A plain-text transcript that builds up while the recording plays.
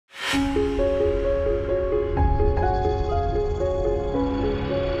And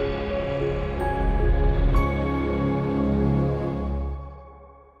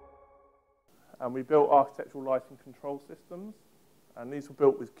we built architectural lighting control systems. And these were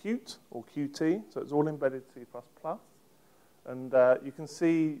built with Qt or Qt, so it's all embedded C++. And you can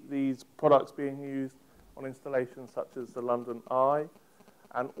see these products being used on installations such as the London Eye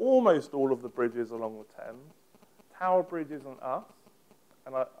and almost all of the bridges along the Thames. Tower Bridge isn't us,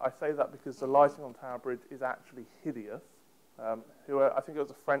 and I say that because the lighting on Tower Bridge is actually hideous. I think it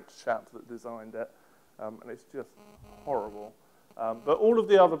was a French chap that designed it, and it's just horrible. But all of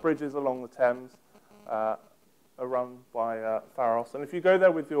the other bridges along the Thames are run by Pharos. And if you go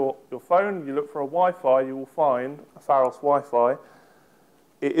there with your phone and you look for a Wi-Fi, you will find a Pharos Wi-Fi.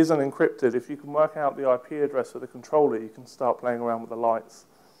 It isn't encrypted. If you can work out the IP address of the controller, you can start playing around with the lights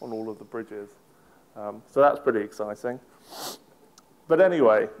on all of the bridges. So that's pretty exciting. But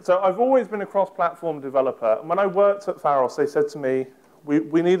anyway, so I've always been a cross-platform developer. And when I worked at Pharos, they said to me,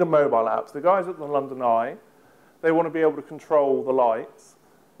 we need a mobile app. The guys at the London Eye, they want to be able to control the lights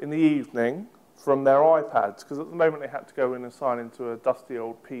in the evening from their iPads, because at the moment they had to go in and sign into a dusty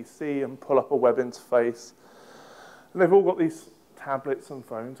old PC and pull up a web interface. And they've all got these tablets and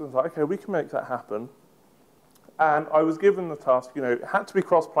phones, and I was like, okay, we can make that happen. And I was given the task, it had to be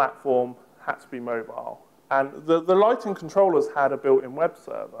cross-platform, had to be mobile. And the lighting controllers had a built-in web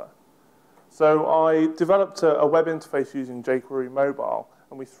server. So I developed a web interface using jQuery Mobile,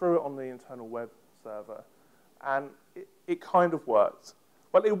 and we threw it on the internal web server. And it kind of worked.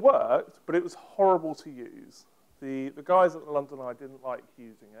 Well, it worked, but it was horrible to use. The guys at the London Eye didn't like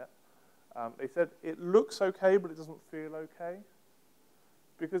using it. They said it looks okay, but it doesn't feel okay,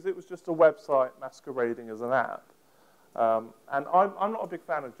 because it was just a website masquerading as an app. And I'm not a big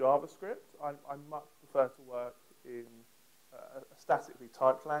fan of JavaScript. I much prefer to work in a statically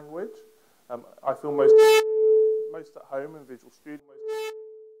typed language. I feel most at home in Visual Studio.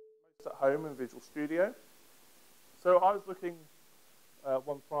 So I was looking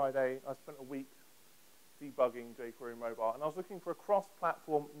one Friday. I spent a week debugging jQuery Mobile, and I was looking for a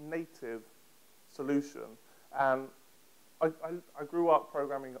cross-platform native solution. And I grew up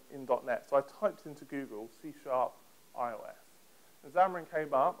programming in .NET, so I typed into Google C# iOS. And Xamarin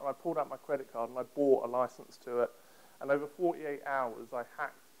came up, and I pulled out my credit card, and I bought a license to it. And over 48 hours, I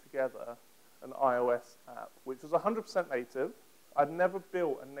hacked together an iOS app, which was 100% native. I'd never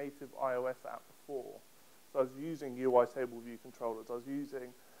built a native iOS app before. So I was using UI table view controllers. I was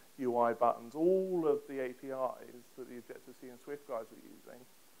using UI buttons, all of the APIs that the Objective-C and Swift guys were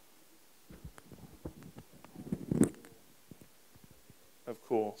using. Of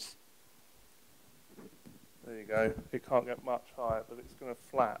course. There you go. It can't get much higher, but it's going to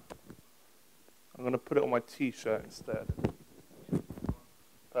flap. I'm going to put it on my T-shirt instead.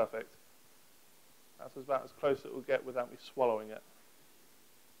 Perfect. That's about as close as it will get without me swallowing it.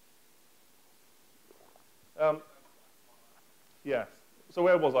 Yes. So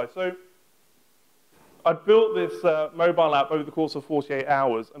where was I? So I built this mobile app over the course of 48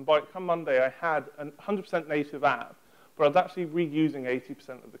 hours, and by come Monday, I had a 100% native app, but I was actually reusing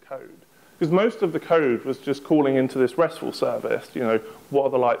 80% of the code. Because most of the code was just calling into this RESTful service, what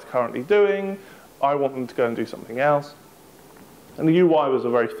are the lights currently doing? I want them to go and do something else. And the UI was a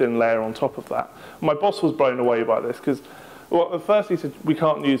very thin layer on top of that. My boss was blown away by this, because at first he said, we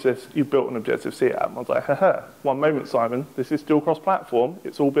can't use this, you've built an Objective-C app. And I was like, haha, one moment, Simon, this is still cross-platform,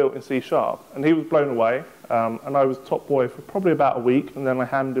 it's all built in C#. And he was blown away, and I was top boy for probably about a week, and then I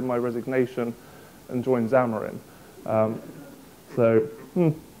handed in my resignation and joined Xamarin.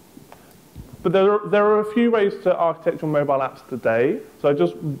 But there are a few ways to architecture mobile apps today, so I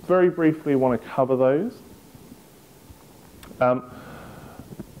just very briefly want to cover those.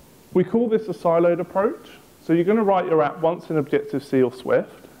 We call this a siloed approach. So you're going to write your app once in Objective-C or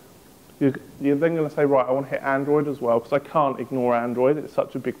Swift. You're then going to say, right, I want to hit Android as well, because I can't ignore Android. It's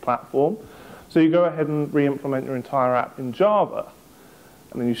such a big platform. So you go ahead and re-implement your entire app in Java,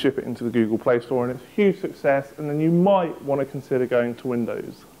 and then you ship it into the Google Play Store, and it's a huge success, and then you might want to consider going to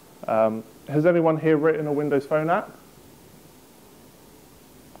Windows. Has anyone here written a Windows Phone app?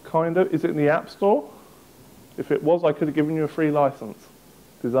 Kind of. Is it in the App Store? If it was, I could have given you a free license.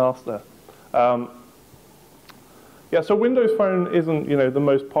 Disaster. Yeah, so Windows Phone isn't, the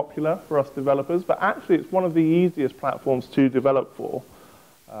most popular for us developers, but actually it's one of the easiest platforms to develop for,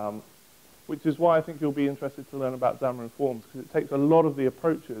 which is why I think you'll be interested to learn about Xamarin Forms, because it takes a lot of the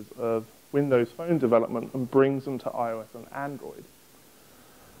approaches of Windows Phone development and brings them to iOS and Android.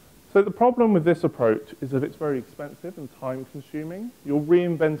 So the problem with this approach is that it's very expensive and time-consuming. You're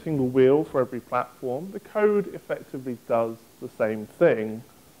reinventing the wheel for every platform. The code effectively does the same thing,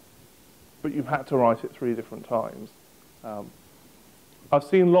 but you had to write it 3 different times. I've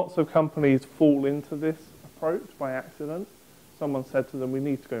seen lots of companies fall into this approach by accident. Someone said to them, we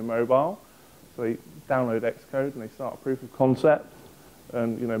need to go mobile. So they download Xcode and they start a proof of concept.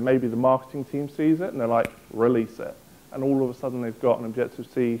 And maybe the marketing team sees it and they're like, release it. And all of a sudden they've got an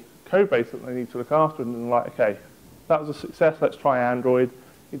Objective-C code base that they need to look after, and they're like, okay, that was a success, let's try Android.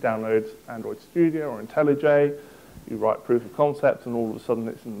 You download Android Studio or IntelliJ, you write proof of concept, and all of a sudden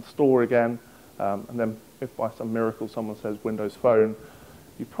it's in the store again. And then if by some miracle someone says Windows Phone,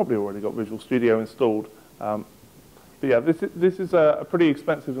 you've probably already got Visual Studio installed. But yeah, this is a pretty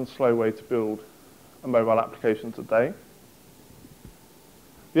expensive and slow way to build a mobile application today.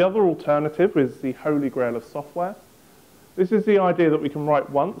 The other alternative is the holy grail of software. This is the idea that we can write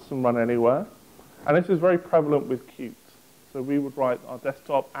once and run anywhere. And this is very prevalent with Qt. So we would write our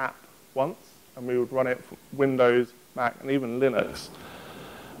desktop app once, and we would run it for Windows, Mac, and even Linux.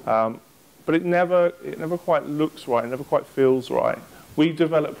 But it never quite looks right, it never quite feels right. We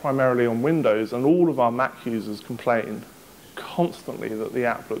develop primarily on Windows, and all of our Mac users complain constantly that the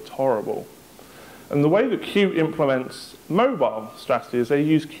app looks horrible. And the way that Qt implements mobile strategy is they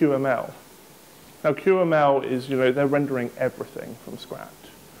use QML. Now QML is, they're rendering everything from scratch.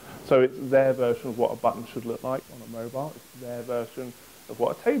 So it's their version of what a button should look like on a mobile. It's their version of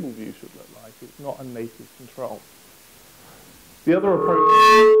what a table view should look like. It's not a native control. The other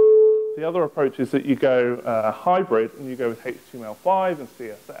approach is that you go hybrid and you go with HTML5 and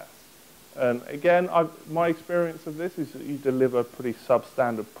CSS. And again, my experience of this is that you deliver pretty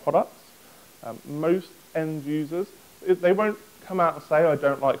substandard products. Most end users, they won't come out and say, I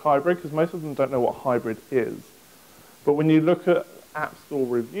don't like hybrid, because most of them don't know what hybrid is. But when you look at App Store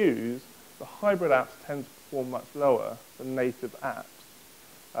reviews, the hybrid apps tend to perform much lower than native apps.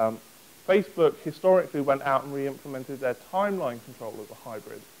 Facebook historically went out and re-implemented their timeline control as a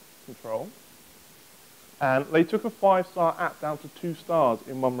hybrid control. And they took a 5-star app down to 2 stars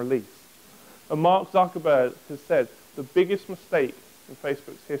in one release. And Mark Zuckerberg has said the biggest mistake in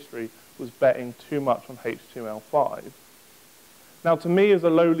Facebook's history was betting too much on HTML5. Now, to me as a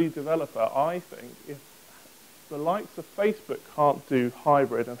lowly developer, I think if the likes of Facebook can't do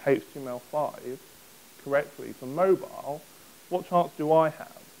hybrid and HTML5 correctly for mobile, what chance do I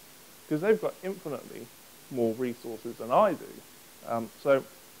have? Because they've got infinitely more resources than I do. So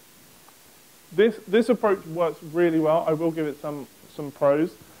this approach works really well. I will give it some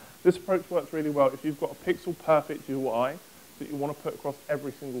pros. This approach works really well if you've got a pixel-perfect UI that you want to put across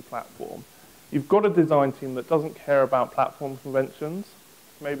every single platform. You've got a design team that doesn't care about platform conventions.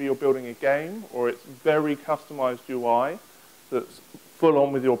 Maybe you're building a game, or it's very customized UI that's full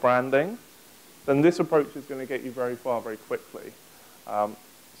on with your branding. Then this approach is going to get you very far very quickly.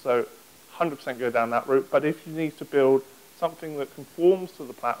 So 100% go down that route. But if you need to build something that conforms to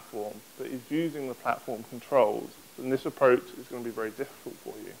the platform, that is using the platform controls, then this approach is going to be very difficult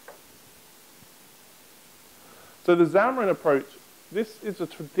for you. So the Xamarin approach, this is a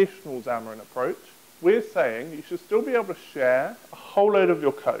traditional Xamarin approach. We're saying you should still be able to share a whole load of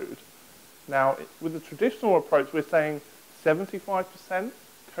your code. Now, with the traditional approach, we're saying 75%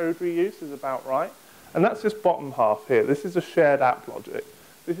 code reuse is about right. And that's this bottom half here. This is a shared app logic.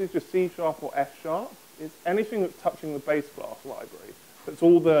 This is just C# or F#. It's anything that's touching the base class library. It's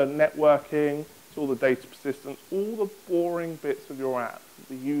all the networking, it's all the data persistence, all the boring bits of your app that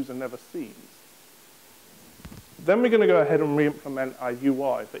the user never sees. Then we're going to go ahead and re-implement our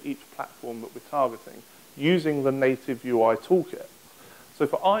UI for each platform that we're targeting using the native UI toolkit. So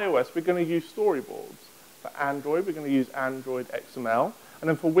for iOS, we're going to use storyboards. For Android, we're going to use Android XML. And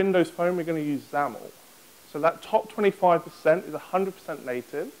then for Windows Phone, we're going to use XAML. So that top 25% is 100%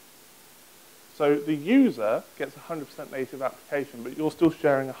 native. So the user gets a 100% native application, but you're still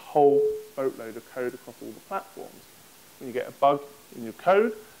sharing a whole boatload of code across all the platforms. When you get a bug in your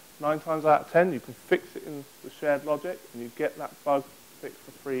code, 9 times out of 10, you can fix it in the shared logic, and you get that bug fixed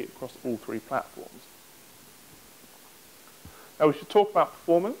for free across all 3 platforms. Now, we should talk about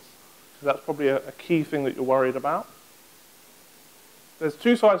performance, because that's probably a key thing that you're worried about. There's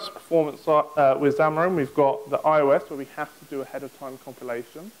 2 sides to performance with Xamarin. We've got the iOS, where we have to do ahead-of-time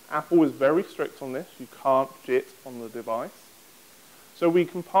compilation. Apple is very strict on this. You can't JIT on the device. So we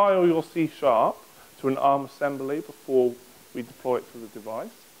compile your C# to an ARM assembly before we deploy it to the device.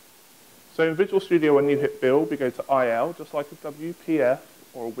 So in Visual Studio, when you hit build, we go to IL, just like a WPF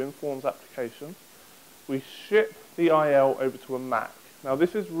or a WinForms application. We ship the IL over to a Mac. Now,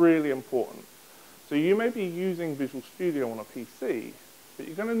 this is really important. So you may be using Visual Studio on a PC, but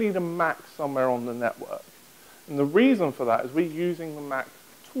you're going to need a Mac somewhere on the network. And the reason for that is we're using the Mac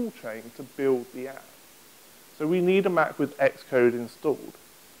toolchain to build the app. So we need a Mac with Xcode installed.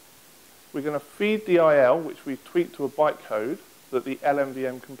 we're going to feed the IL, which we've tweaked to a bytecode that the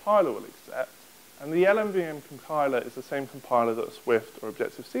LMVM compiler will accept. And the LMVM compiler is the same compiler that a Swift or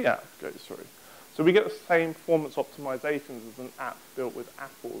Objective-C app goes through. So we get the same performance optimizations as an app built with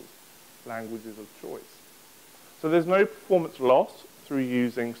Apple's languages of choice. So there's no performance loss through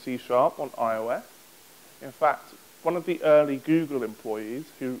using C# on iOS. In fact, one of the early Google employees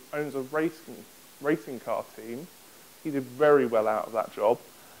who owns a racing car team, he did very well out of that job.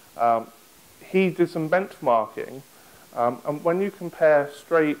 He did some benchmarking, and when you compare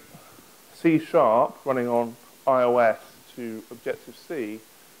straight C# running on iOS to Objective-C,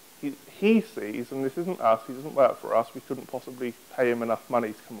 he sees, and this isn't us, he doesn't work for us, we couldn't possibly pay him enough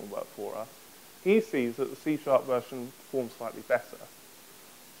money to come and work for us, he sees that the C# version performs slightly better.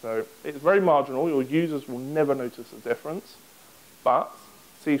 So it's very marginal, your users will never notice a difference, but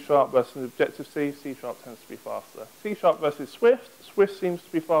C# versus Objective-C, C# tends to be faster. C# versus Swift, Swift seems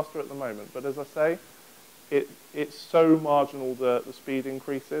to be faster at the moment, but as I say, it's so marginal the speed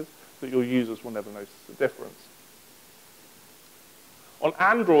increases that your users will never notice the difference. On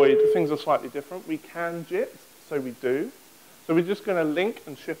Android, things are slightly different. We can JIT, so we do. So we're just going to link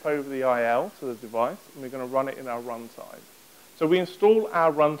and ship over the IL to the device, and we're going to run it in our runtime. So we install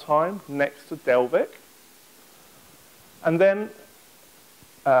our runtime next to Delvik, and then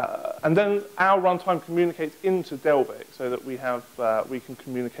our runtime communicates into Delvik so that we can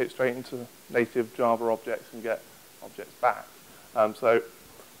communicate straight into native Java objects and get objects back. So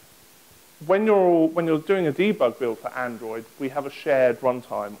when you're doing a debug build for Android, we have a shared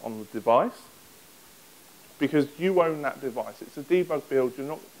runtime on the device because you own that device. It's a debug build.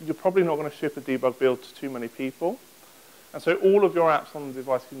 You're probably not going to ship a debug build to too many people. And so all of your apps on the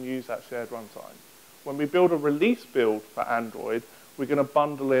device can use that shared runtime. When we build a release build for Android, we're going to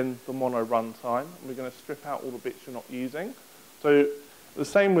bundle in the Mono runtime, and we're going to strip out all the bits you're not using. So the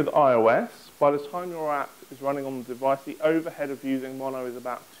same with iOS. By the time your app is running on the device, the overhead of using Mono is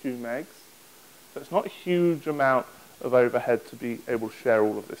about 2 megs. So it's not a huge amount of overhead to be able to share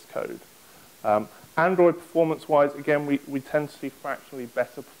all of this code. Android performance-wise, again, we tend to see fractionally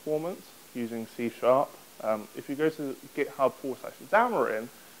better performance using C#. If you go to GitHub/Xamarin,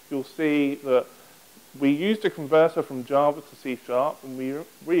 you'll see that we used a converter from Java to C# and we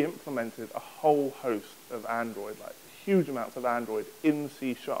re-implemented a whole host of Android, like huge amounts of Android in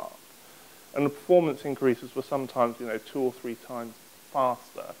C#. And the performance increases were sometimes 2 or 3 times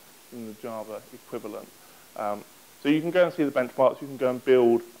faster than the Java equivalent. So you can go and see the benchmarks, you can go and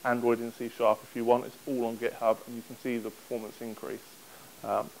build Android in C# if you want, it's all on GitHub and you can see the performance increase.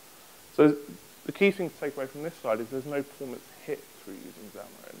 So the key thing to take away from this slide is there's no performance hit through using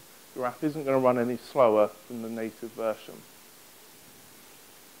Xamarin. Your app isn't going to run any slower than the native version.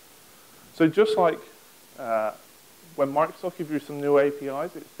 So just like when Microsoft gives you some new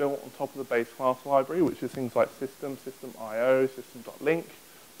APIs, it's built on top of the base class library, which is things like system, system.io, system.link,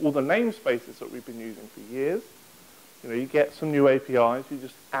 all the namespaces that we've been using for years. You get some new APIs, you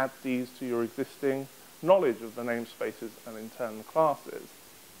just add these to your existing knowledge of the namespaces and internal classes.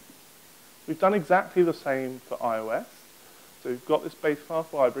 We've done exactly the same for iOS. So we've got this base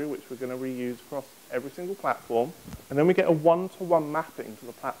class library, which we're going to reuse across every single platform, and then we get a one-to-one mapping to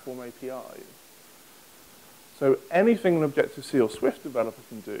the platform APIs. So anything an Objective-C or Swift developer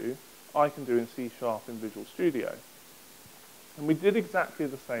can do, I can do in C# in Visual Studio. And we did exactly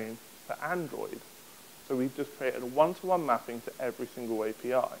the same for Android. So we've just created a one-to-one mapping to every single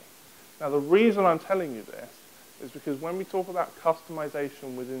API. Now the reason I'm telling you this is because when we talk about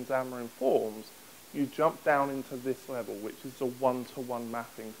customization within Xamarin Forms, you jump down into this level, which is the one-to-one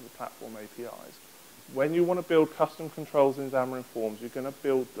mapping to the platform APIs. When you want to build custom controls in Xamarin Forms, you're going to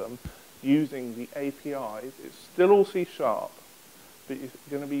build them using the APIs. It's still all C#, but you're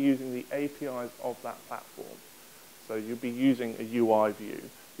going to be using the APIs of that platform. So you'll be using a UI view.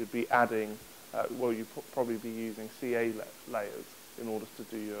 You'll be adding, you'll probably be using CA layers in order to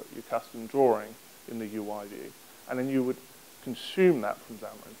do your custom drawing in the UI view. And then you would consume that from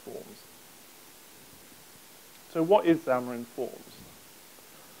Xamarin Forms. So what is Xamarin Forms?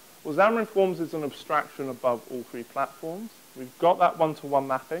 Well, Xamarin Forms is an abstraction above all 3 platforms. We've got that one-to-one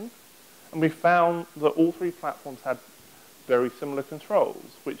mapping, and we found that all 3 platforms had very similar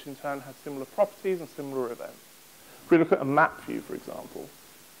controls, which in turn had similar properties and similar events. If we look at a map view, for example,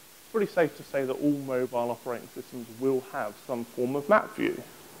 it's pretty safe to say that all mobile operating systems will have some form of map view.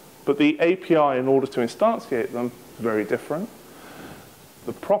 But the API, in order to instantiate them, is very different.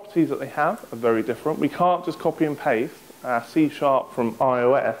 The properties that they have are very different. We can't just copy and paste C# from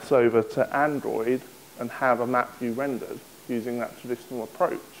iOS over to Android and have a map view rendered using that traditional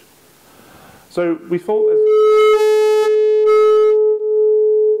approach. So we thought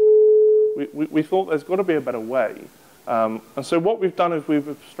We thought there's got to be a better way. And so what we've done is we've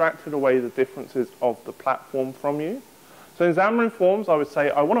abstracted away the differences of the platform from you. So in Xamarin Forms, I would say,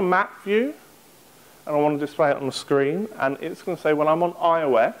 I want a map view, and I want to display it on the screen. And it's going to say, well, I'm on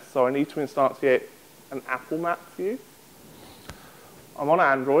iOS, so I need to instantiate an Apple map view. I'm on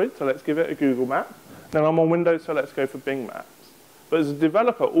Android, so let's give it a Google map. Then I'm on Windows, so let's go for Bing Maps. But as a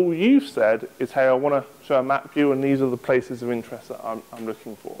developer, all you've said is, hey, I want to show a map view, and these are the places of interest that I'm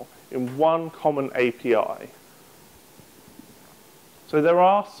looking for in one common API. So there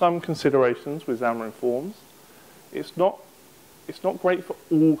are some considerations with Xamarin Forms. It's not great for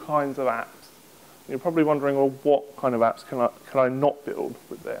all kinds of apps. You're probably wondering, well, what kind of apps can I not build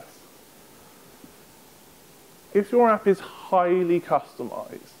with this? If your app is highly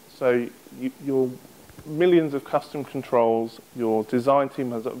customized, so you're millions of custom controls, your design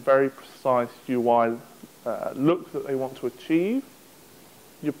team has a very precise UI look that they want to achieve,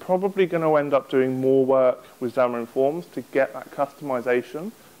 you're probably going to end up doing more work with Xamarin Forms to get that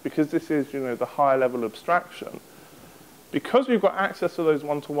customization, because this is, the higher level abstraction. Because you've got access to those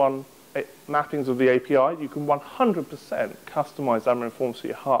one-to-one mappings of the API, you can 100% customize Xamarin Forms to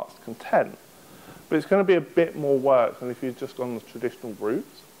your heart's content. But it's going to be a bit more work than if you've just gone the traditional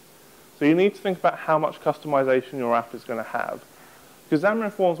routes. So you need to think about how much customization your app is going to have. Because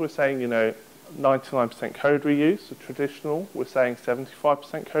Xamarin Forms, we're saying, 99% code reuse. So traditional, we're saying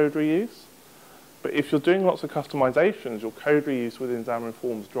 75% code reuse. But if you're doing lots of customizations, your code reuse within Xamarin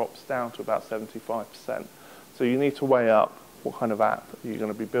Forms drops down to about 75%. So you need to weigh up what kind of app you're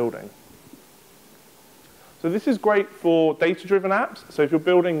going to be building. So this is great for data-driven apps. So if you're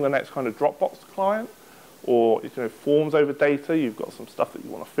building the next kind of Dropbox client, or forms over data, you've got some stuff that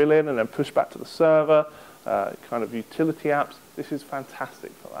you want to fill in and then push back to the server, kind of utility apps, this is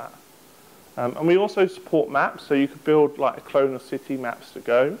fantastic for that. And we also support maps, so you could build like a clone of city maps to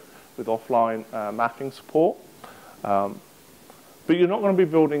go with offline mapping support. But you're not going to be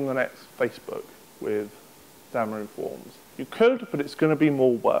building the next Facebook with Xamarin Forms. You could, but it's going to be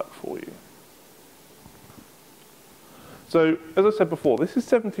more work for you. So as I said before, this is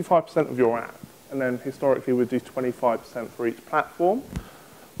 75% of your app. And then historically we'd do 25% for each platform.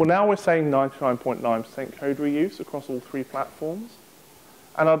 Well, now we're saying 99.9% code reuse across all three platforms.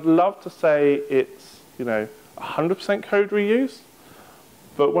 And I'd love to say it's 100% code reuse,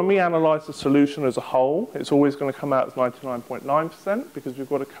 but when we analyze the solution as a whole, it's always going to come out as 99.9% because we've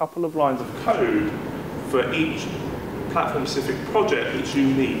got a couple of lines of code for each platform-specific project that's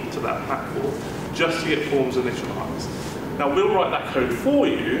unique to that platform, just to get forms initialized. Now, we'll write that code for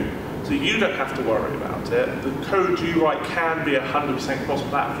you, so you don't have to worry about it. The code you write can be 100%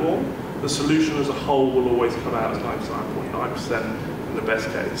 cross-platform. The solution as a whole will always come out as 99.9% in the best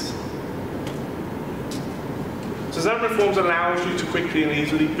case. So Xamarin Forms allows you to quickly and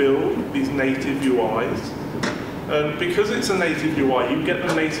easily build these native UIs. And because it's a native UI, you get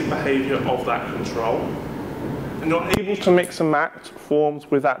the native behavior of that control. And you're able to mix and match forms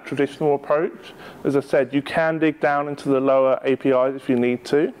with that traditional approach. As I said, you can dig down into the lower APIs if you need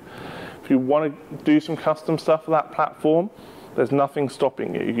to. If you want to do some custom stuff for that platform, there's nothing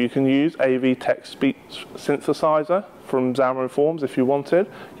stopping you. You can use AV text-speech synthesizer from Xamarin Forms if you wanted.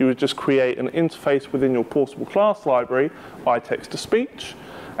 You would just create an interface within your portable class library, iText-to-speech,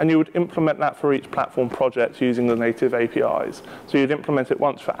 and you would implement that for each platform project using the native APIs. So you'd implement it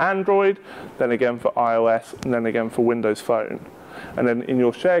once for Android, then again for iOS, and then again for Windows Phone. And then in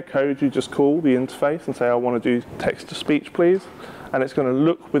your shared code, you just call the interface and say, I want to do text-to-speech, please. And it's going to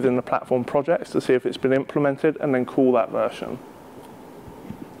look within the platform projects to see if it's been implemented and then call that version.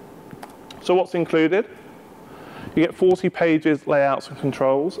 So what's included? You get 40 pages, layouts, and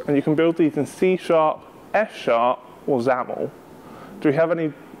controls, and you can build these in C#, F#, or XAML. Do we have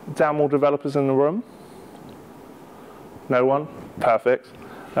any XAML developers in the room? No one? Perfect.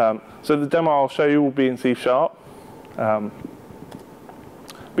 So the demo I'll show you will be in C#.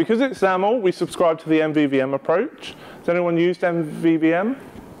 Because it's XAML, we subscribe to the MVVM approach. Has anyone used MVVM?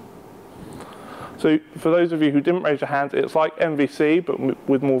 So for those of you who didn't raise your hand, it's like MVC, but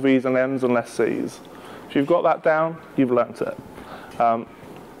with more V's and M's and less C's. If you've got that down, you've learnt it.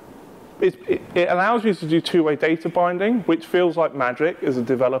 It allows you to do two-way data binding, which feels like magic as a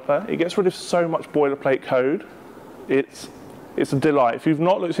developer. It gets rid of so much boilerplate code. It's a delight. If you've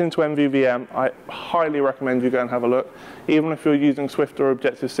not looked into MVVM, I highly recommend you go and have a look. Even if you're using Swift or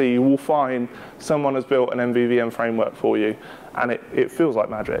Objective-C, you will find someone has built an MVVM framework for you, and it feels like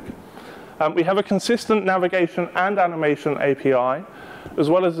magic. We have a consistent navigation and animation API, as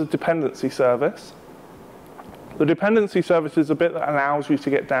well as a dependency service. The dependency service is a bit that allows you to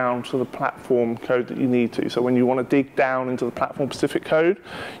get down to the platform code that you need to. So when you want to dig down into the platform-specific code,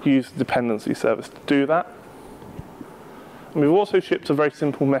 you use the dependency service to do that. And we've also shipped a very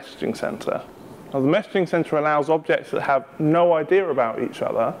simple messaging center. Now, the messaging center allows objects that have no idea about each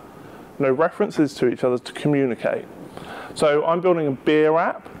other, no references to each other, to communicate. So I'm building a beer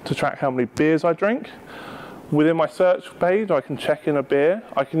app to track how many beers I drink. Within my search page, I can check in a beer.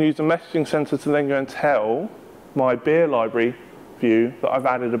 I can use the messaging center to then go and tell my beer library view that I've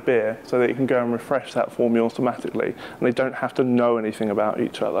added a beer, so that it can go and refresh that for me automatically, and they don't have to know anything about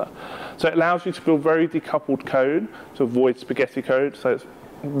each other. So it allows you to build very decoupled code to avoid spaghetti code, so it's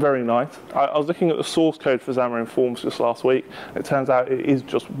very nice. I was looking at the source code for Xamarin Forms just last week. It turns out it is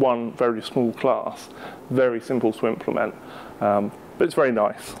just one very small class, very simple to implement, but it's very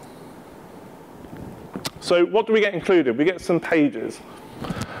nice. So what do we get included? We get some pages.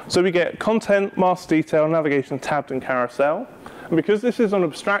 So we get content, master detail, navigation, tabbed, and carousel. And because this is an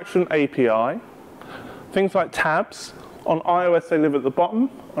abstraction API, things like tabs, on iOS they live at the bottom,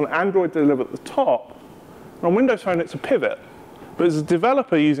 on Android they live at the top, and on Windows Phone it's a pivot. But as a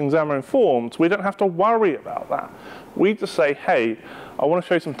developer using Xamarin Forms, we don't have to worry about that. We just say, hey, I want to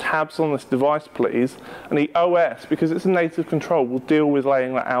show some tabs on this device, please, and the OS, because it's a native control, will deal with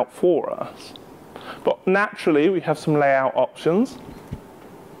laying that out for us. But naturally, we have some layout options.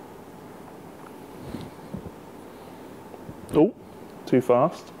 Oh, too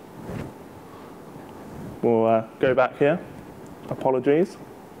fast. We'll go back here. Apologies.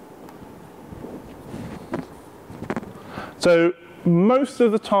 So most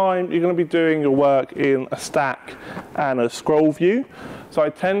of the time, you're going to be doing your work in a stack and a scroll view. So I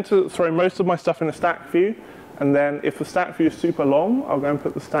tend to throw most of my stuff in a stack view, and then if the stack view is super long, I'll go and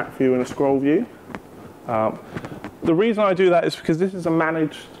put the stack view in a scroll view. The reason I do that is because this is a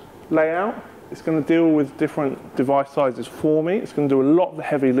managed layout. It's going to deal with different device sizes for me. It's going to do a lot of the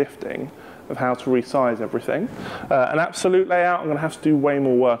heavy lifting of how to resize everything. An absolute layout, I'm going to have to do way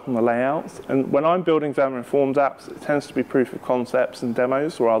more work on the layouts. And when I'm building Xamarin Forms apps, it tends to be proof of concepts and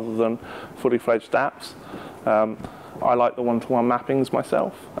demos rather than fully fledged apps. I like the one-to-one mappings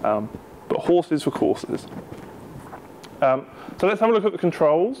myself, but horses for courses. So let's have a look at the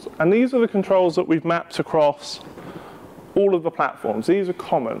controls. And these are the controls that we've mapped across all of the platforms. These are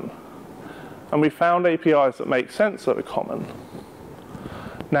common. And we found APIs that make sense that are common.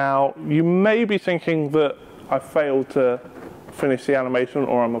 Now, you may be thinking that I failed to finish the animation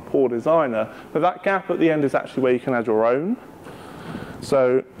or I'm a poor designer, but that gap at the end is actually where you can add your own.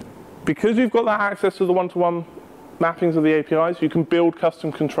 So because you've got that access to the one-to-one mappings of the APIs, you can build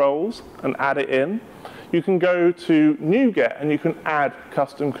custom controls and add it in. You can go to NuGet and you can add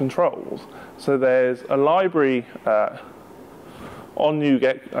custom controls. So there's a library on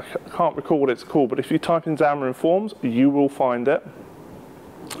NuGet, I can't recall what it's called, but if you type in Xamarin Forms, you will find it.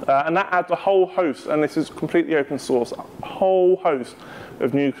 And that adds a whole host, and this is completely open source, a whole host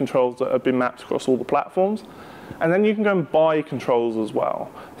of new controls that have been mapped across all the platforms. And then you can go and buy controls as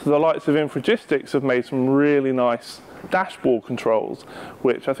well. So the likes of Infragistics have made some really nice dashboard controls,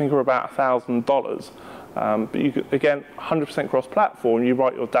 which I think are about $1,000. But you can, again, 100% cross-platform, you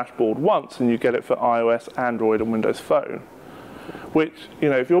write your dashboard once and you get it for iOS, Android, and Windows Phone. Which, you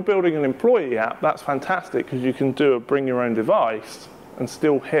know, if you're building an employee app, that's fantastic because you can do a bring your own device and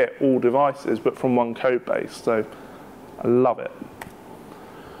still hit all devices, but from one code base. So I love it.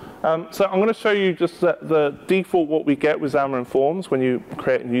 So I'm going to show you just the default what we get with Xamarin Forms when you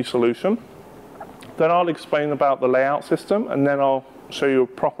create a new solution. Then I'll explain about the layout system, and then I'll show you a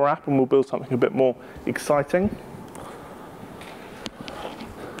proper app, and we'll build something a bit more exciting.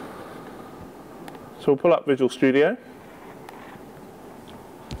 So we'll pull up Visual Studio.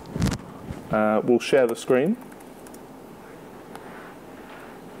 We'll share the screen.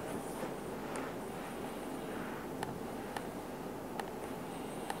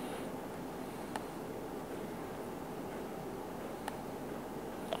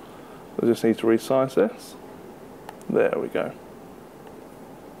 I just need to resize this. There we go.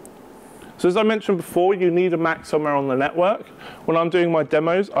 So as I mentioned before, you need a Mac somewhere on the network. When I'm doing my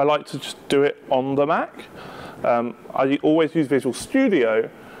demos, I like to just do it on the Mac. I always use Visual Studio,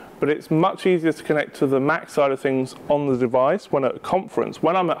 but it's much easier to connect to the Mac side of things on the device when at a conference.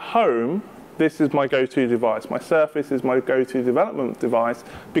 When I'm at home, this is my go-to device. My Surface is my go-to development device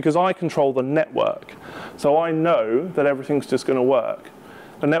because I control the network. So I know that everything's just going to work.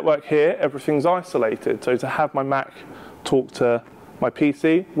 The network here, everything's isolated. So to have my Mac talk to my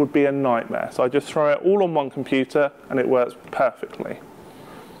PC would be a nightmare. So I just throw it all on one computer and it works perfectly.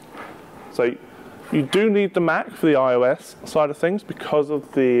 So You do need the Mac for the iOS side of things because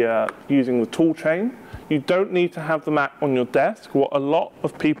of the using the tool chain. You don't need to have the Mac on your desk. What a lot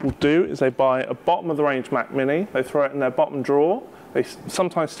of people do is they buy a bottom of the range Mac Mini, they throw it in their bottom drawer, they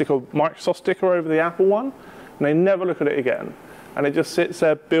sometimes stick a Microsoft sticker over the Apple one, and they never look at it again. And it just sits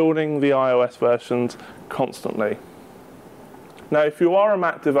there building the iOS versions constantly. Now, if you are a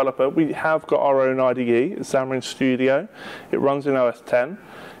Mac developer, we have got our own IDE, it's Xamarin Studio. It runs in OS X.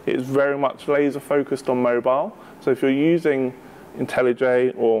 It is very much laser focused on mobile. So if you're using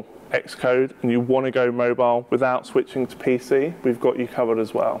IntelliJ or Xcode and you want to go mobile without switching to PC, we've got you covered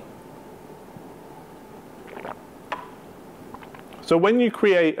as well. So when you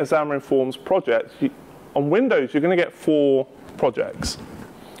create a Xamarin Forms project, on Windows you're going to get 4 projects.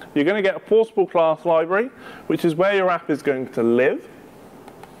 You're going to get a portable class library, which is where your app is going to live.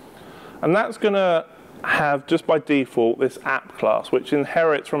 And that's going to have, just by default, this app class, which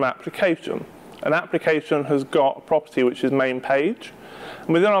inherits from application. An application has got a property which is main page. And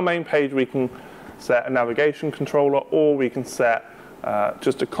within our main page, we can set a navigation controller, or we can set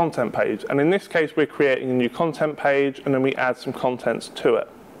just a content page. And in this case, we're creating a new content page, and then we add some contents to it.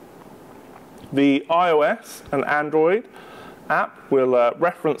 The iOS and Android app will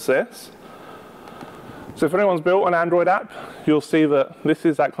reference this. So if anyone's built an Android app, you'll see that this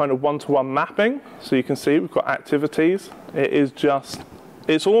is that kind of one-to-one mapping. So you can see we've got activities.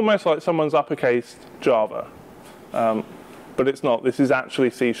 It's almost like someone's uppercased Java. But it's not. This is actually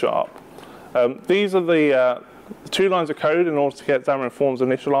C#. These are the 2 lines of code in order to get Xamarin Forms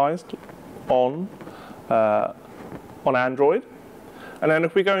initialized on Android. And then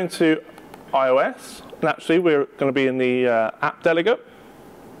if we go into iOS, naturally we're going to be in the app delegate.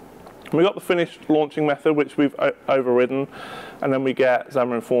 We've got the finished launching method, which we've overridden, and then we get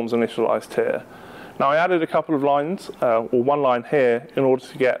Xamarin Forms initialized here. Now I added a couple of lines, or 1 line here, in order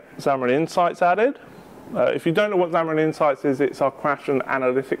to get Xamarin Insights added. If you don't know what Xamarin Insights is, it's our crash and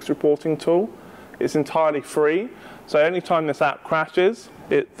analytics reporting tool. It's entirely free, so anytime this app crashes,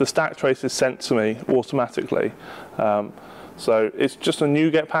 the stack trace is sent to me automatically. So it's just a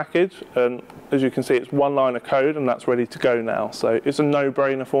NuGet package, and as you can see, it's 1 line of code, and that's ready to go now. So it's a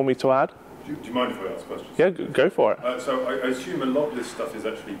no-brainer for me to add. Do you mind if I ask questions? Yeah, go for it. So I assume a lot of this stuff is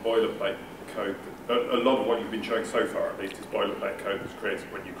actually boilerplate code. A lot of what you've been showing so far, at least, is boilerplate code that's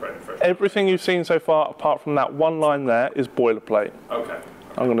created when you create a fresh. Everything you've seen so far, apart from that 1 line there, is boilerplate. Okay.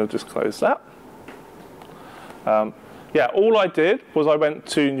 I'm going to just close that. Yeah, all I did was I went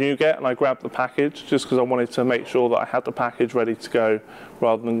to NuGet and I grabbed the package just because I wanted to make sure that I had the package ready to go,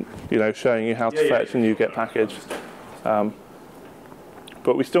 rather than showing you how to fetch a NuGet package.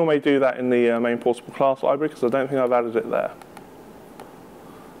 But we still may do that in the main portable class library because I don't think I've added it there.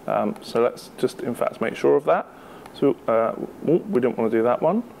 So let's just, in fact, make sure of that. So we didn't want to do that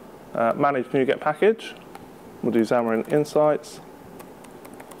one. Manage NuGet package. We'll do Xamarin Insights.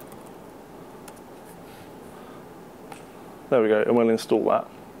 There we go, and we'll install that.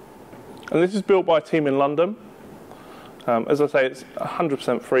 And this is built by a team in London. As I say, it's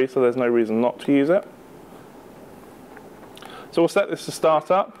 100% free, so there's no reason not to use it. So we'll set this to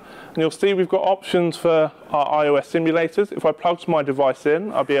start up, and you'll see we've got options for our iOS simulators. If I plug my device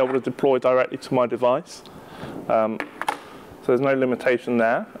in, I'll be able to deploy directly to my device. So there's no limitation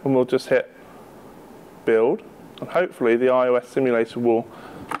there, and we'll just hit build, and hopefully the iOS simulator will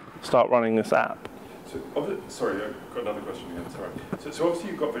start running this app. So, sorry, I've got another question again, sorry. So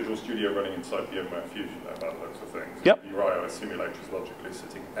obviously you've got Visual Studio running inside VMware Fusion there, by the looks of things. Yep. Your iOS simulator is logically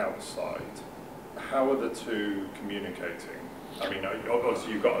sitting outside. How are the 2 communicating? I mean,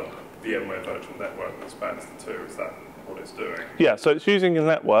 obviously you've got a VMware virtual network that spans the 2. Is that what it's doing? Yeah, so it's using a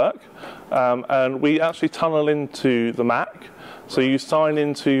network, and we actually tunnel into the Mac. So you sign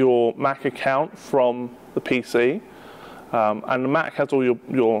into your Mac account from the PC, and the Mac has all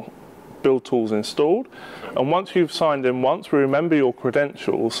your build tools installed. And once you've signed in once, we remember your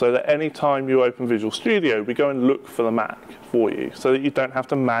credentials so that any time you open Visual Studio, we go and look for the Mac for you so that you don't have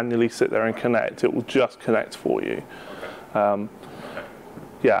to manually sit there and connect. It will just connect for you.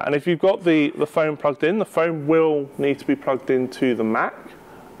 Yeah, and if you've got the phone plugged in, the phone will need to be plugged into the Mac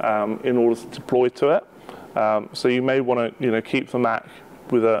in order to deploy to it. So you may want to keep the Mac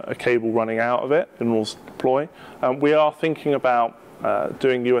with a cable running out of it in order to deploy. We are thinking about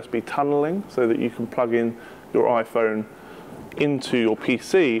doing USB tunneling so that you can plug in your iPhone into your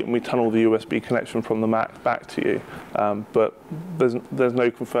PC and we tunnel the USB connection from the Mac back to you. But there's no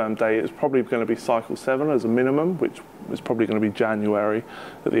confirmed date. It's probably going to be cycle 7 as a minimum, which is probably going to be January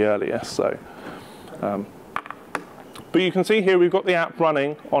at the earliest. So, but you can see here we've got the app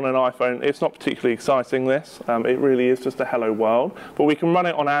running on an iPhone. It's not particularly exciting, this. It really is just a hello world. But we can run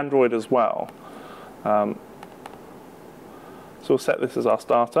it on Android as well. So we'll set this as our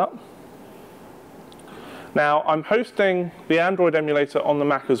startup. Now, I'm hosting the Android emulator on the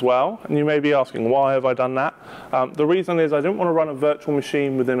Mac as well, and you may be asking, why have I done that? The reason is I didn't want to run a virtual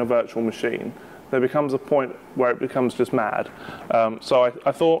machine within a virtual machine. There becomes a point where it becomes just mad. So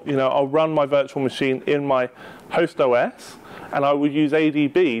I thought, I'll run my virtual machine in my host OS, and I will use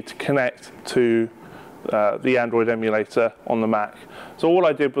ADB to connect to the Android emulator on the Mac. So all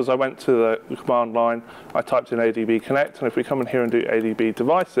I did was I went to the command line, I typed in ADB connect, and if we come in here and do ADB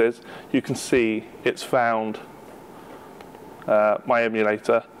devices, you can see it's found my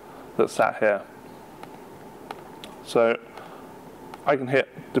emulator that's sat here. So I can hit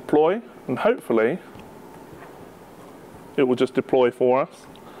deploy, and hopefully it will just deploy for us.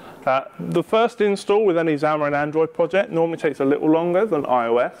 The first install with any Xamarin Android project normally takes a little longer than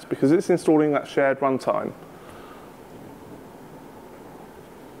iOS because it's installing that shared runtime.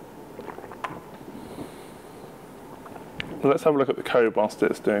 Let's have a look at the code whilst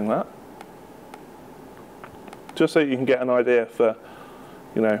it's doing that. Just so you can get an idea for,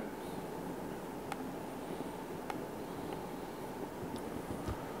 it's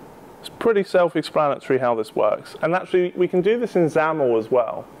pretty self-explanatory how this works. And actually, we can do this in XAML as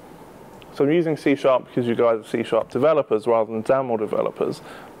well. So I'm using C# because you guys are C# developers rather than XAML developers.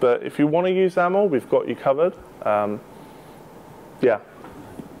 But if you want to use XAML, we've got you covered. Yeah.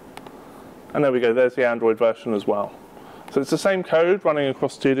 And there we go, there's the Android version as well. So it's the same code running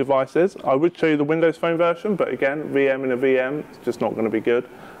across 2 devices. I would show you the Windows Phone version, but again, VM in a VM, it's just not going to be good.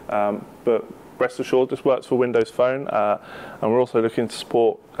 But rest assured, this works for Windows Phone. And we're also looking to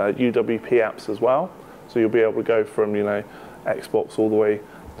support UWP apps as well. So you'll be able to go from, Xbox all the way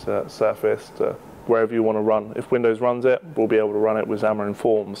to Surface to wherever you want to run. If Windows runs it, we'll be able to run it with Xamarin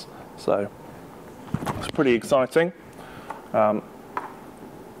Forms. So it's pretty exciting.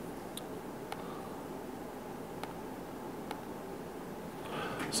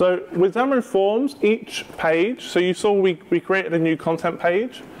 So with Xamarin Forms, each page, so you saw we created a new content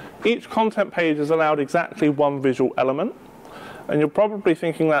page. Each content page is allowed exactly 1 visual element. And you're probably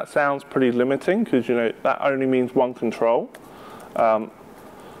thinking that sounds pretty limiting because that only means 1 control.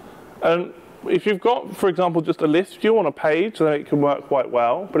 And if you've got, for example, just a list view on a page, then it can work quite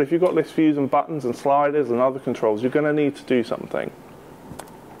well. But if you've got list views and buttons and sliders and other controls, you're going to need to do something.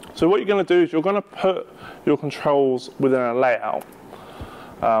 So what you're going to do is you're going to put your controls within a layout.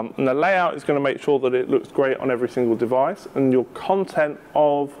 And the layout is going to make sure that it looks great on every single device, and your content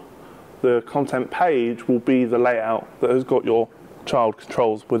of the content page will be the layout that has got your child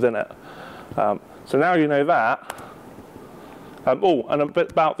controls within it. So now you know that. And a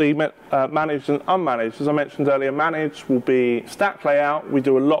bit about the managed and unmanaged. As I mentioned earlier, managed will be stack layout. We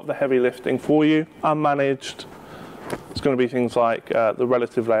do a lot of the heavy lifting for you. Unmanaged, it's going to be things like the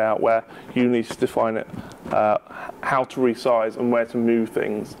relative layout where you need to define it, how to resize and where to move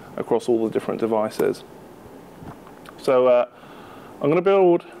things across all the different devices. So I'm going to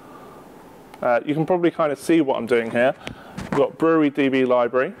build, you can probably kind of see what I'm doing here. We've got Brewery DB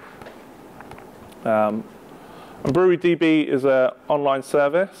library. And Brewery DB is an online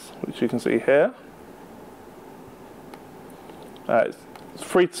service, which you can see here. It's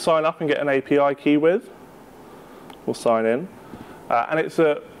free to sign up and get an API key with. We'll sign in. And it's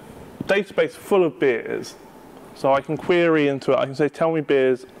a database full of beers. So I can query into it. I can say, tell me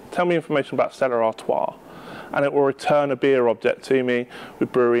beers, tell me information about Stella Artois. And it will return a beer object to me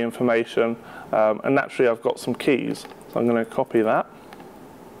with brewery information. And naturally, I've got some keys. So I'm going to copy that,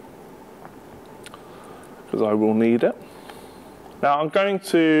 because I will need it. Now I'm going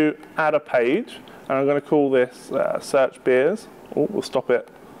to add a page, and I'm going to call this search beers. Oh, we'll stop it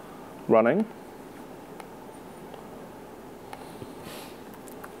running.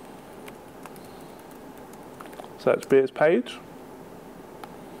 Search beers page.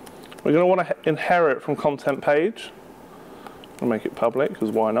 We're going to want to inherit from content page. I'll make it public,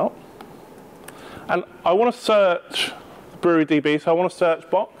 because why not? And I want to search Brewery DB, so I want a search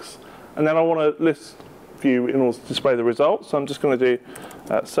box, and then I want a list view in order to display the results. So I'm just going to do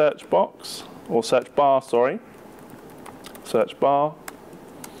search box, or search bar, sorry. Search bar.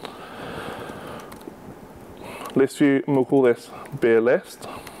 List view, and we'll call this beer list.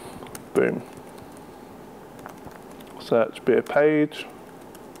 Boom. Search beer page.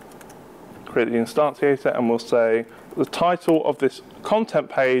 Create the instantiator, and we'll say the title of this content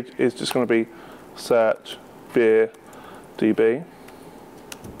page is just going to be search beer DB.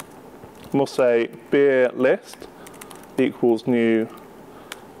 And we'll say beer list equals new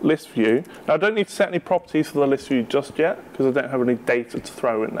list view. Now I don't need to set any properties for the list view just yet because I don't have any data to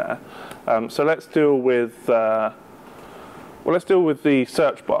throw in there. So let's deal with the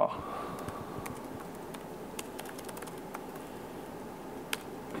search bar.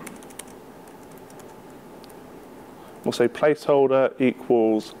 we'll say placeholder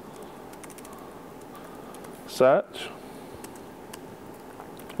equals search.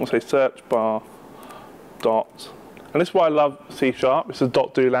 We'll say search bar dot. And this is why I love C#. It's a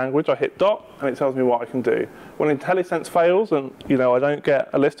 .do language. I hit dot, and it tells me what I can do. When IntelliSense fails, and I don't get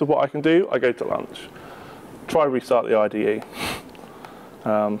a list of what I can do, I go to lunch. Try restart the IDE.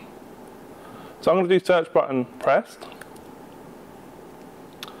 So I'm going to do search button pressed.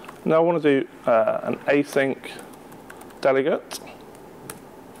 Now I want to do an async delegate,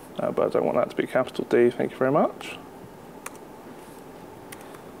 but I don't want that to be capital D. Thank you very much.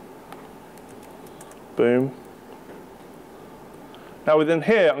 Boom. Now within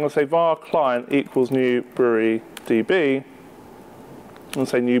here, I'm going to say var client equals new brewery DB, and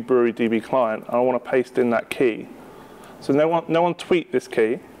say new brewery DB client. And I want to paste in that key. So no one tweak this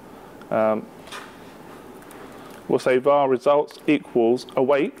key. We'll say var results equals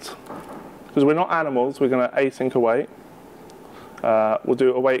await, because we're not animals. We're going to async await. We'll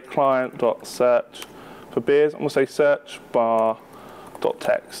do await client dot search for beers, and we'll say search bar dot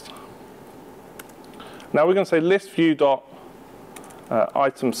text. Now we're going to say list view dot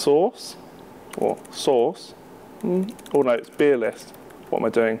item source, or source. Oh no, it's beer list. What am I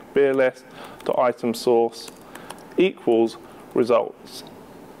doing? Beer list dot item source equals results.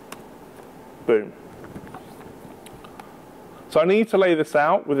 Boom. So I need to lay this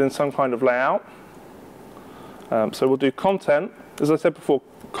out within some kind of layout. So we'll do content. As I said before,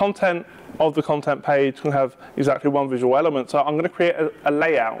 content of the content page can have exactly one visual element. So I'm going to create a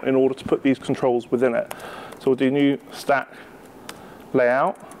layout in order to put these controls within it. So we'll do new stack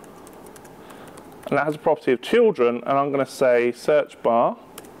layout. And that has a property of children. And I'm going to say search bar.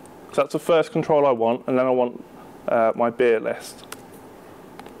 So that's the first control I want. And then I want my beer list.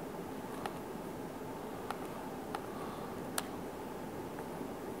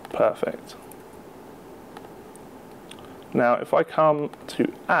 Perfect. Now, if I come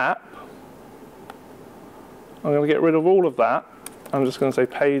to app, I'm going to get rid of all of that. I'm just going to say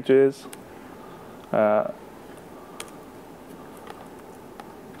pages,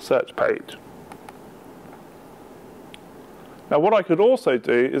 search page. Now, what I could also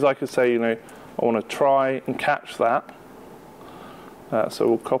do is I could say, I want to try and catch that. So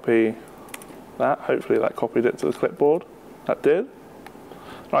we'll copy that. Hopefully that copied it to the clipboard. That did.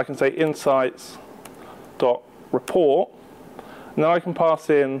 And I can say insights.report. And then I can pass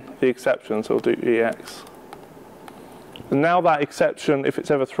in the exception, so we'll do EX. And now that exception, if it's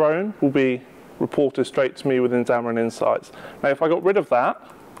ever thrown, will be reported straight to me within Xamarin Insights. Now if I got rid of that,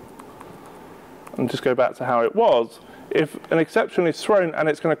 and just go back to how it was, if an exception is thrown and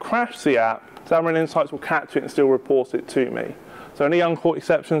it's going to crash the app, Xamarin Insights will catch it and still report it to me. So any uncaught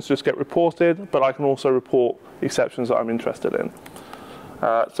exceptions just get reported, but I can also report exceptions that I'm interested in.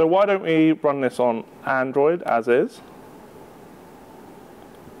 So why don't we run this on Android as is?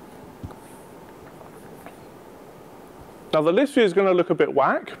 Now the list view is going to look a bit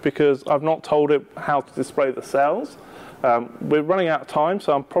whack because I've not told it how to display the cells. We're running out of time,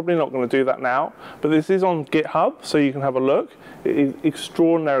 so I'm probably not going to do that now. But this is on GitHub, so you can have a look. It is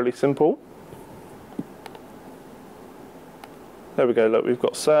extraordinarily simple. There we go, look, we've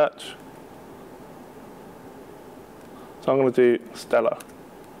got search. So I'm going to do Stella.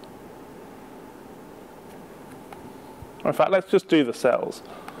 In fact, let's just do the cells.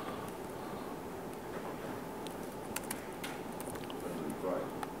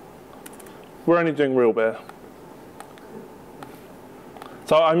 We're only doing real beer.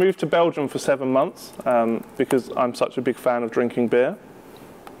 So I moved to Belgium for 7 months because I'm such a big fan of drinking beer.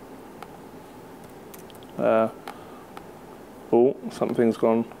 Oh, something's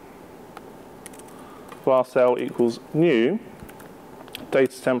gone. Var cell equals new.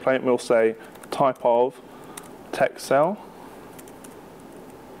 Data template will say type of text cell.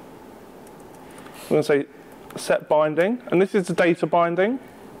 We're going to say set binding, and this is the data binding.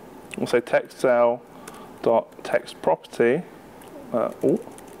 We'll say text cell dot text property.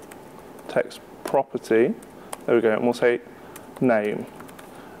 Text property. There we go, and we'll say name.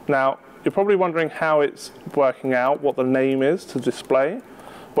 Now you're probably wondering how it's working out what the name is to display.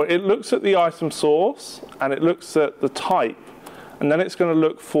 Well, it looks at the item source and it looks at the type, and then it's going to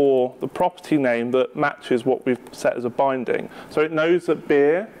look for the property name that matches what we've set as a binding. So it knows that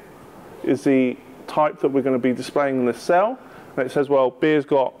beer is the type that we're going to be displaying in this cell. And it says, well, beer's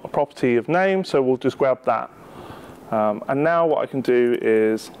got a property of name, so we'll just grab that. And now what I can do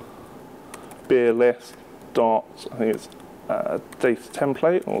is beer list dot, I think it's data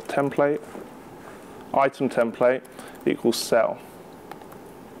template or template, item template equals cell.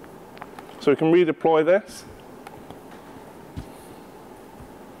 So we can redeploy this.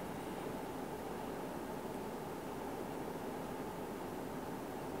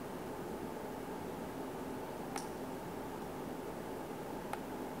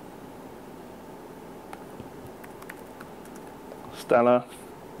 Stella.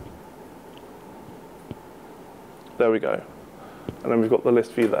 There we go. And then we've got the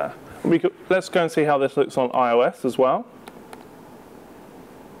list view there. Let's go and see how this looks on iOS as well.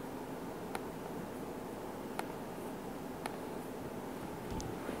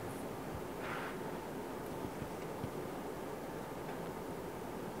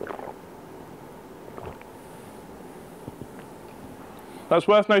 Now, it's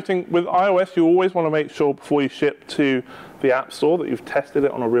worth noting, with iOS, you always want to make sure before you ship to the App Store that you've tested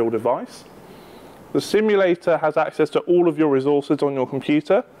it on a real device. The simulator has access to all of your resources on your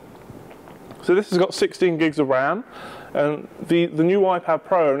computer. So this has got 16 gigs of RAM, and the new iPad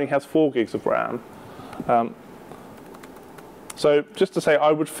Pro only has 4 gigs of RAM. So just to say,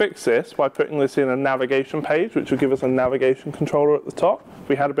 I would fix this by putting this in a navigation page, which would give us a navigation controller at the top. If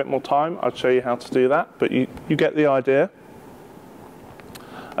we had a bit more time, I'd show you how to do that, but you get the idea.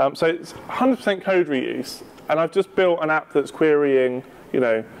 So it's 100% code reuse, and I've just built an app that's querying,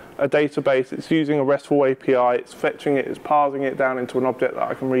 a database. It's using a RESTful API. It's fetching it. It's parsing it down into an object that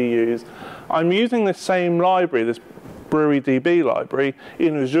I can reuse. I'm using this same library, this BreweryDB library,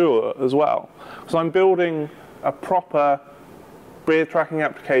 in Azure as well. So I'm building a proper beer tracking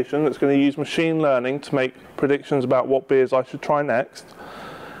application that's going to use machine learning to make predictions about what beers I should try next.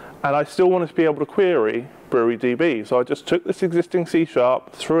 And I still wanted to be able to query BreweryDB. So I just took this existing C#,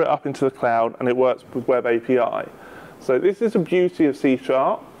 threw it up into the cloud, and it works with Web API. So this is the beauty of C#.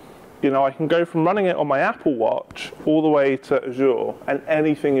 I can go from running it on my Apple Watch all the way to Azure and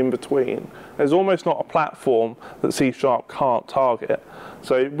anything in between. There's almost not a platform that C# can't target.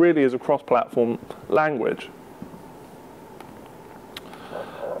 So it really is a cross-platform language.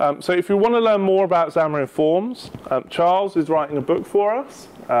 So if you want to learn more about Xamarin Forms, Charles is writing a book for us.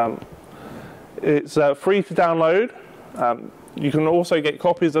 It's free to download. You can also get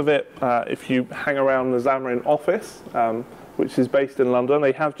copies of it if you hang around the Xamarin office, which is based in London.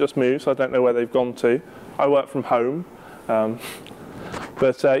 They have just moved, so I don't know where they've gone to. I work from home.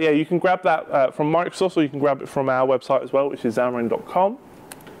 Yeah, you can grab that from Microsoft, or you can grab it from our website as well, which is xamarin.com.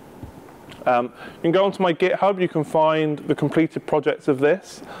 You can go onto my GitHub. You can find the completed projects of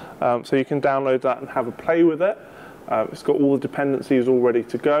this. So you can download that and have a play with it. It's got all the dependencies all ready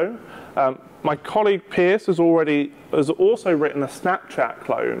to go. My colleague Pierce has also written a Snapchat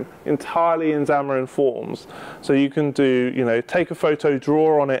clone entirely in Xamarin Forms. So you can do, take a photo,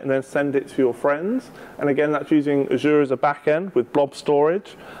 draw on it, and then send it to your friends. And again, that's using Azure as a backend with blob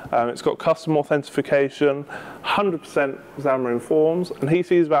storage. It's got custom authentication, 100% Xamarin Forms, and he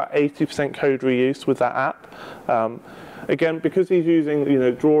sees about 80% code reuse with that app. Again, because he's using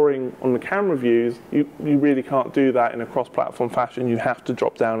drawing on the camera views, you really can't do that in a cross-platform fashion. You have to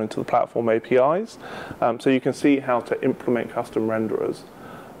drop down into the platform APIs. So you can see how to implement custom renderers.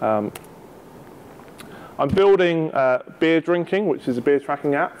 I'm building beer drinking, which is a beer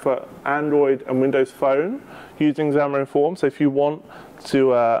tracking app for Android and Windows Phone using Xamarin Forms. So if you want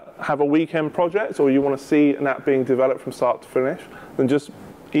to have a weekend project, or you want to see an app being developed from start to finish, then just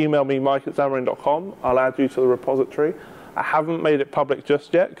email me, mike@xamarin.com. I'll add you to the repository. I haven't made it public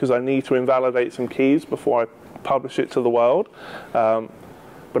just yet because I need to invalidate some keys before I publish it to the world.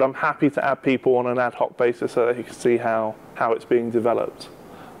 But I'm happy to add people on an ad hoc basis so that you can see how it's being developed.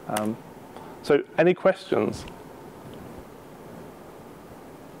 So any questions?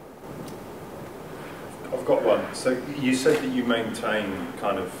 I've got one. So you said that you maintain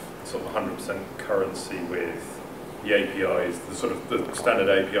kind of sort of 100% currency with the APIs, the sort of the standard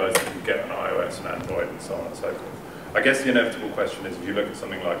APIs that you get on iOS and Android and so on and so forth. I guess the inevitable question is, if you look at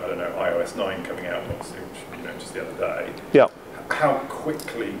something like, I don't know, iOS 9 coming out, obviously, which, just the other day, yeah. How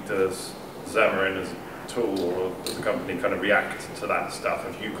quickly does Xamarin as a tool or as a company kind of react to that stuff?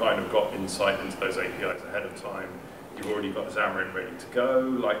 Have you kind of got insight into those APIs ahead of time? You've already got Xamarin ready to go?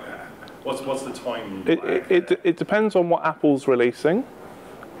 Like, what's the time? It depends on what Apple's releasing.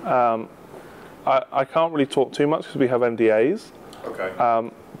 I can't really talk too much because we have NDAs. Okay.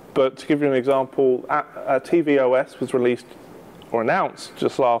 But to give you an example, tvOS was released or announced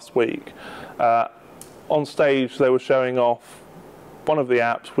just last week. On stage, they were showing off one of the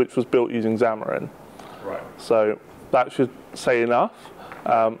apps which was built using Xamarin. Right. So that should say enough.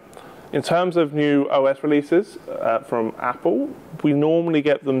 In terms of new OS releases from Apple, we normally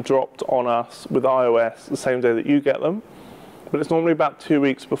get them dropped on us with iOS the same day that you get them. But it's normally about 2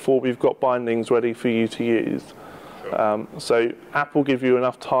 weeks before we've got bindings ready for you to use. So Apple give you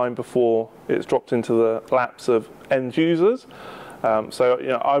enough time before it's dropped into the laps of end users.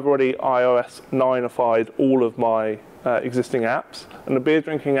 So I've already iOS 9ified all of my existing apps, and the beer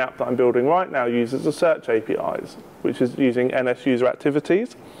drinking app that I'm building right now uses the search APIs, which is using NS user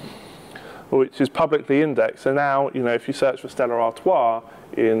activities. which is publicly indexed. So now, if you search for Stella Artois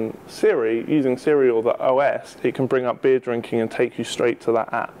in Siri, using Siri or the OS, it can bring up beer drinking and take you straight to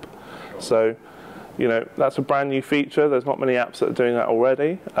that app. So, that's a brand new feature. There's not many apps that are doing that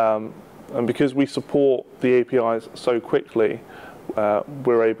already. And because we support the APIs so quickly,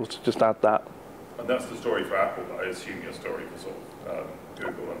 we're able to just add that. And that's the story for Apple, but I assume your story for sort of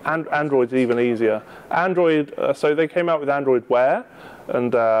Google. And Android's even easier. Android, so they came out with Android Wear,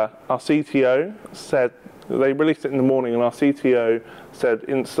 and our CTO said, they released it in the morning, and our CTO said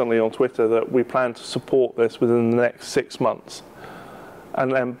instantly on Twitter that we plan to support this within the next 6 months.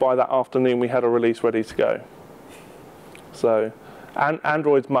 And then by that afternoon, we had a release ready to go. So, and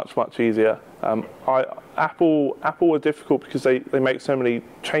Android's much, much easier. Apple are difficult because they make so many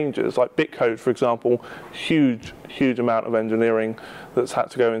changes, like bitcode, for example, huge amount of engineering that's had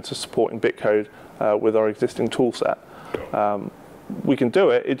to go into supporting bitcode with our existing tool set. We can do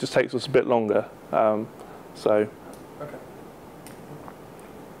it, it just takes us a bit longer. Okay.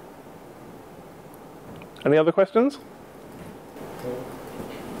 Any other questions?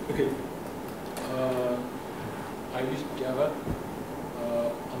 Okay. I use Java.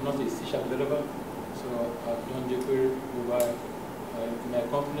 I'm not a C# developer, so I've done jQuery over in my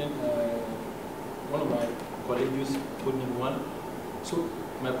company. One of my colleagues used Codebase 1. So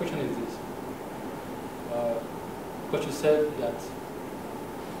my question is this: because you said that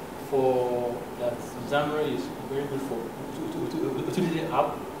Xamarin is very good for utility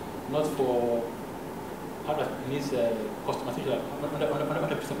app, not for app that needs customization,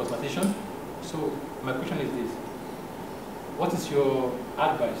 100% customization. So my question is this: what is your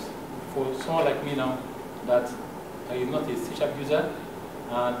advice for someone like me now that is not a C# user,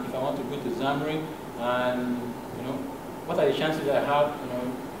 and if I want to go to Xamarin, and what are the chances that I have?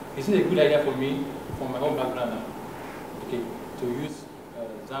 Is it a good idea for me, from my own background now, okay, to use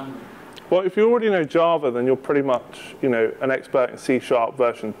Xamarin? Well, if you already know Java, then you're pretty much an expert in C#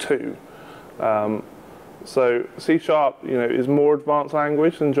 version 2. So C# is more advanced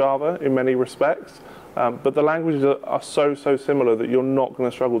language than Java in many respects. But the languages are so similar that you're not going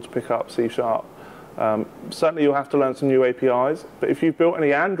to struggle to pick up C#. Certainly you'll have to learn some new APIs, but if you've built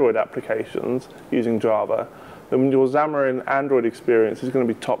any Android applications using Java, then your Xamarin Android experience is going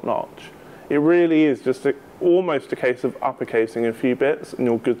to be top-notch. It really is just almost a case of uppercasing a few bits and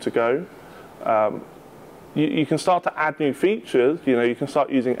you're good to go. You can start to add new features. You can start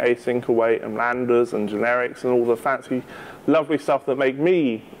using async await and lambdas and generics and all the fancy, lovely stuff that make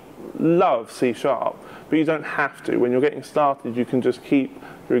me love C#, but you don't have to. When you're getting started, you can just keep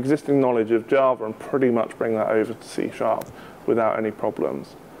your existing knowledge of Java and pretty much bring that over to C# without any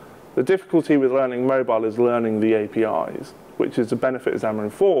problems. The difficulty with learning mobile is learning the APIs, which is the benefit of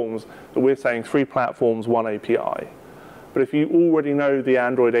Xamarin Forms, that we're saying 3 platforms, 1 API. But if you already know the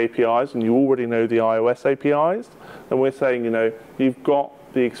Android APIs and you already know the iOS APIs, then we're saying, you've got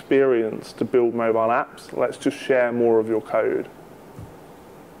the experience to build mobile apps. Let's just share more of your code.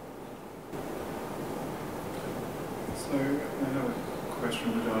 So I have a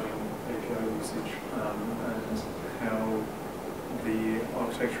question regarding API usage and how the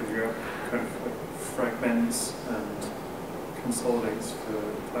architecture of your app kind of fragments and consolidates for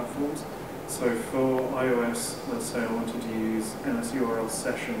platforms. So for iOS, let's say I wanted to use NSURL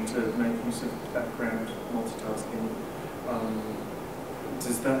session to make use of background multitasking.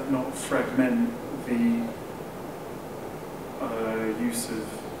 Does that not fragment the use of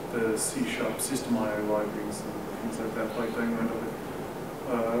the C# system IO libraries and things like that, like don't you end up with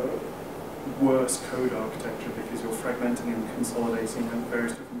worse code architecture because you're fragmenting and consolidating at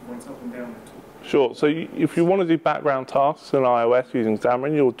various different points up and down? Sure. So if you want to do background tasks in iOS using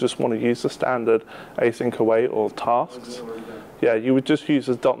Xamarin, you'll just want to use the standard async await or tasks. Yeah, you would just use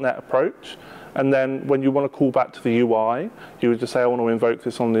the .NET approach. And then when you want to call back to the UI, you would just say, I want to invoke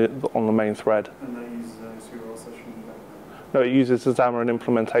this on the main thread. And that uses NSURL session in the background? No, it uses the Xamarin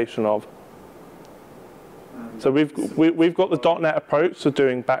implementation of. So we've got the .NET approach to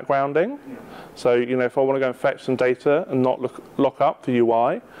doing backgrounding. Yeah. So if I want to go and fetch some data and not lock up the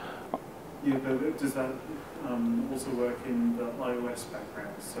UI. Yeah, but does that also work in the iOS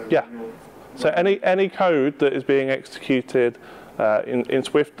background? So yeah. So any code that is being executed in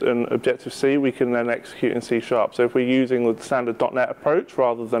Swift and Objective-C, we can then execute in C#. So if we're using the standard .NET approach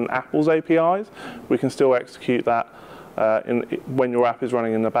rather than Apple's APIs, we can still execute that when your app is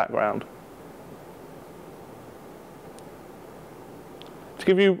running in the background. To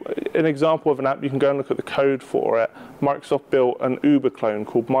give you an example of an app, you can go and look at the code for it. Microsoft built an Uber clone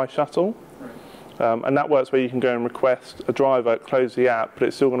called MyShuttle. And that works where you can go and request a driver, close the app, but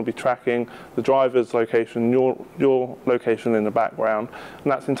it's still going to be tracking the driver's location, your location in the background,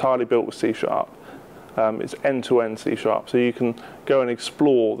 and that's entirely built with C#. It's end-to-end C#, so you can go and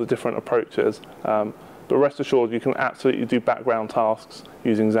explore the different approaches. But rest assured, you can absolutely do background tasks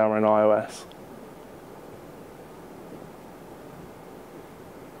using Xamarin iOS.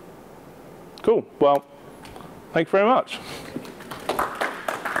 Cool. Well, thank you very much.